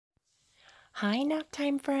Hi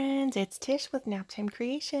Naptime friends, it's Tish with Naptime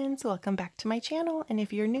Creations. Welcome back to my channel, and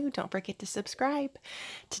if you're new, don't forget to subscribe.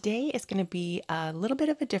 Today is going to be a little bit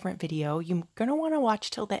of a different video. You're going to want to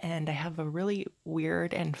watch till the end. I have a really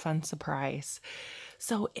weird and fun surprise.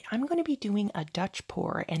 So I'm going to be doing a Dutch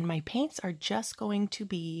pour, and my paints are just going to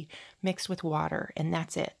be mixed with water, and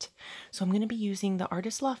that's it. So I'm going to be using the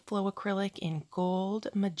Artist Loft Flow acrylic in gold,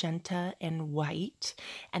 magenta, and white.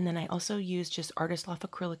 And then I also use just Artist Loft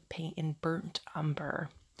acrylic paint in burnt umber.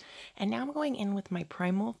 And now I'm going in with my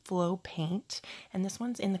Primal Flow paint, and this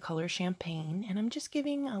one's in the color Champagne, and I'm just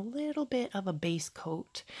giving a little bit of a base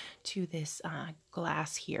coat to this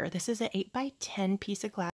glass here. This is an 8x10 piece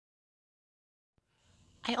of glass.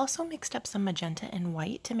 I also mixed up some magenta and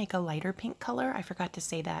white to make a lighter pink color. I forgot to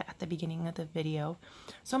say that at the beginning of the video.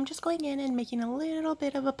 So I'm just going in and making a little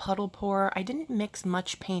bit of a puddle pour. I didn't mix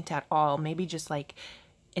much paint at all, maybe just like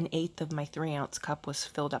 1/8 of my 3-ounce cup was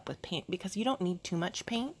filled up with paint because you don't need too much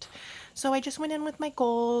paint. So I just went in with my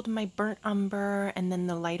gold, my burnt umber, and then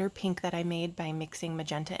the lighter pink that I made by mixing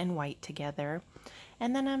magenta and white together.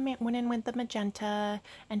 And then I went in with the magenta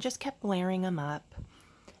and just kept layering them up.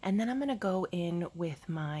 And then I'm going to go in with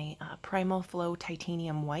my Primal Flow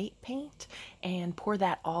Titanium White paint and pour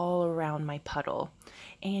that all around my puddle.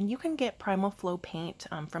 And you can get Primal Flow paint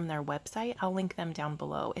from their website. I'll link them down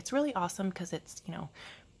below. It's really awesome because it's,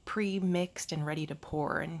 pre-mixed and ready to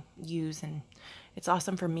pour and use. And it's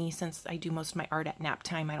awesome for me since I do most of my art at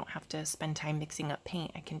Naptime. I don't have to spend time mixing up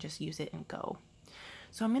paint. I can just use it and go.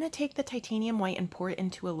 So I'm going to take the titanium white and pour it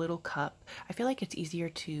into a little cup. I feel like it's easier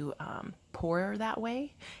to pour that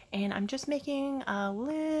way. And I'm just making a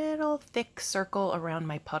little thick circle around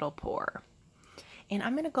my puddle pour. And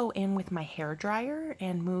I'm going to go in with my hair dryer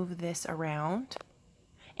and move this around.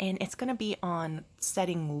 And it's going to be on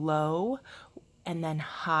setting low and then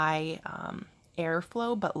high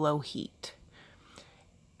airflow but low heat.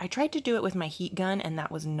 I tried to do it with my heat gun and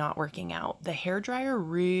that was not working out. The hair dryer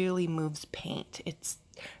really moves paint. It's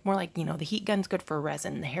more like, the heat gun's good for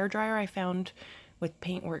resin. The hair dryer I found with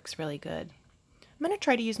paint works really good. I'm going to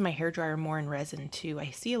try to use my hair dryer more in resin too. I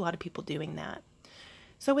see a lot of people doing that.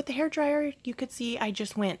 So with the hair dryer, you could see I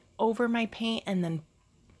just went over my paint and then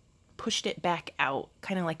pushed it back out,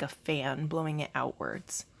 kind of like a fan blowing it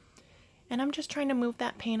outwards. And I'm just trying to move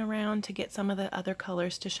that paint around to get some of the other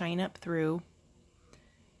colors to shine up through.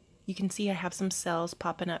 You can see I have some cells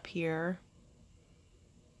popping up here.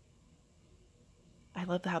 I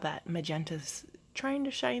love how that magenta's trying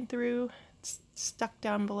to shine through. It's stuck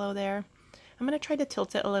down below there. I'm going to try to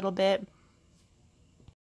tilt it a little bit.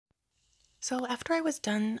 So after I was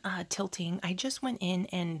done tilting, I just went in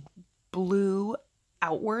and blew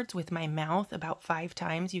outwards with my mouth about 5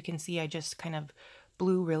 times. You can see I just kind of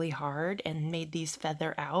blew really hard and made these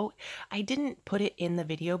feather out. I didn't put it in the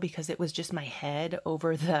video because it was just my head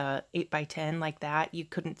over the 8x10 like that. You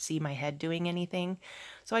couldn't see my head doing anything.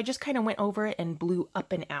 So I just kind of went over it and blew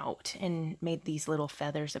up and out and made these little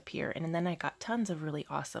feathers appear. And then I got tons of really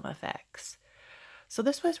awesome effects. So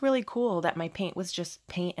this was really cool that my paint was just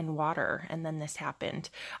paint and water, and then this happened.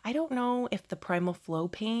 I don't know if the Primal Flow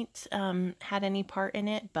paint had any part in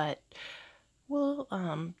it, but we'll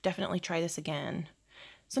definitely try this again.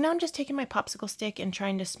 So now I'm just taking my popsicle stick and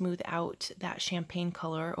trying to smooth out that champagne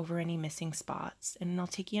color over any missing spots. And I'll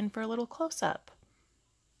take you in for a little close-up.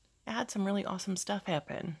 I had some really awesome stuff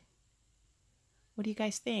happen. What do you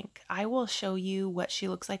guys think? I will show you what she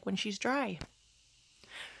looks like when she's dry.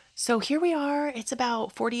 So here we are, it's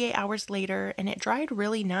about 48 hours later and it dried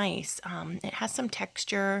really nice. It has some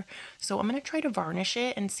texture, so I'm going to try to varnish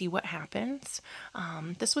it and see what happens.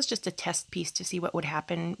 This was just a test piece to see what would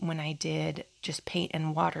happen when I did just paint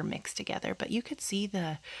and water mixed together, but you could see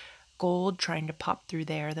the gold trying to pop through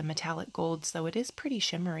there, the metallic gold, so it is pretty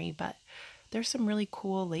shimmery, but there's some really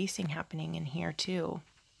cool lacing happening in here too.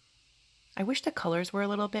 I wish the colors were a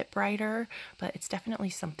little bit brighter, but it's definitely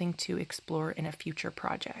something to explore in a future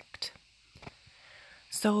project.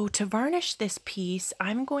 So to varnish this piece,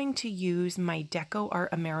 I'm going to use my Deco Art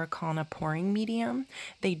Americana pouring medium.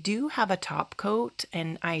 They do have a top coat,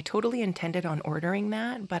 and I totally intended on ordering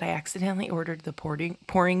that, but I accidentally ordered the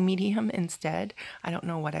pouring medium instead. I don't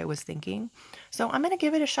know what I was thinking. So I'm going to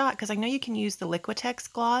give it a shot because I know you can use the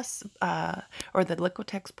Liquitex gloss or the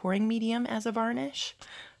Liquitex pouring medium as a varnish.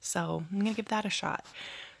 So I'm going to give that a shot.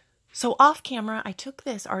 So off camera, I took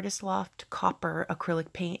this Artist Loft copper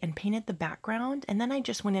acrylic paint and painted the background, and then I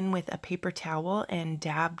just went in with a paper towel and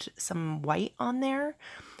dabbed some white on there.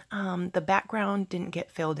 The background didn't get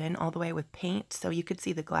filled in all the way with paint, so you could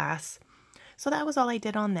see the glass. So that was all I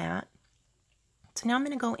did on that. So now I'm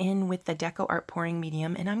going to go in with the Deco Art pouring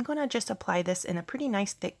medium, and I'm going to just apply this in a pretty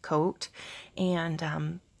nice thick coat, and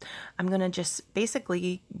I'm going to just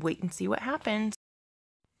basically wait and see what happens.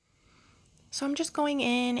 So I'm just going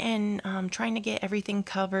in and trying to get everything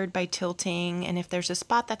covered by tilting, and if there's a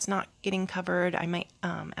spot that's not getting covered, I might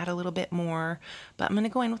add a little bit more, but I'm going to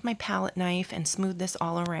go in with my palette knife and smooth this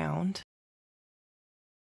all around.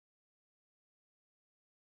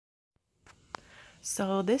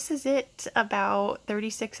 So this is it about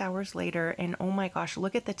 36 hours later, and oh my gosh,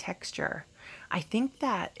 look at the texture. I think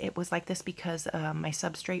that it was like this because my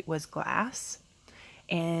substrate was glass,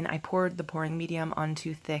 and I poured the pouring medium on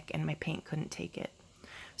too thick and my paint couldn't take it.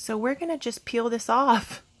 So we're gonna just peel this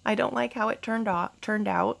off. I don't like how it turned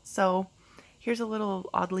out, so here's a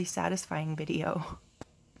little oddly satisfying video.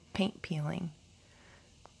 Paint peeling.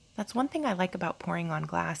 That's one thing I like about pouring on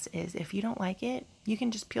glass is if you don't like it, you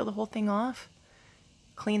can just peel the whole thing off,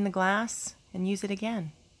 clean the glass, and use it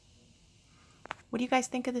again. What do you guys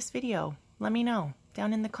think of this video? Let me know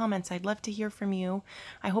down in the comments. I'd love to hear from you.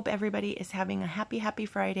 I hope everybody is having a happy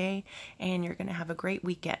Friday and you're going to have a great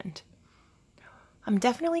weekend. I'm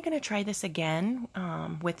definitely going to try this again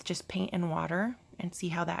with just paint and water and see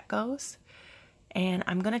how that goes. And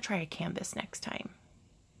I'm going to try a canvas next time.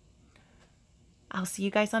 I'll see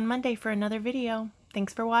you guys on Monday for another video.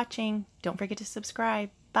 Thanks for watching. Don't forget to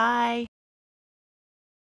subscribe. Bye.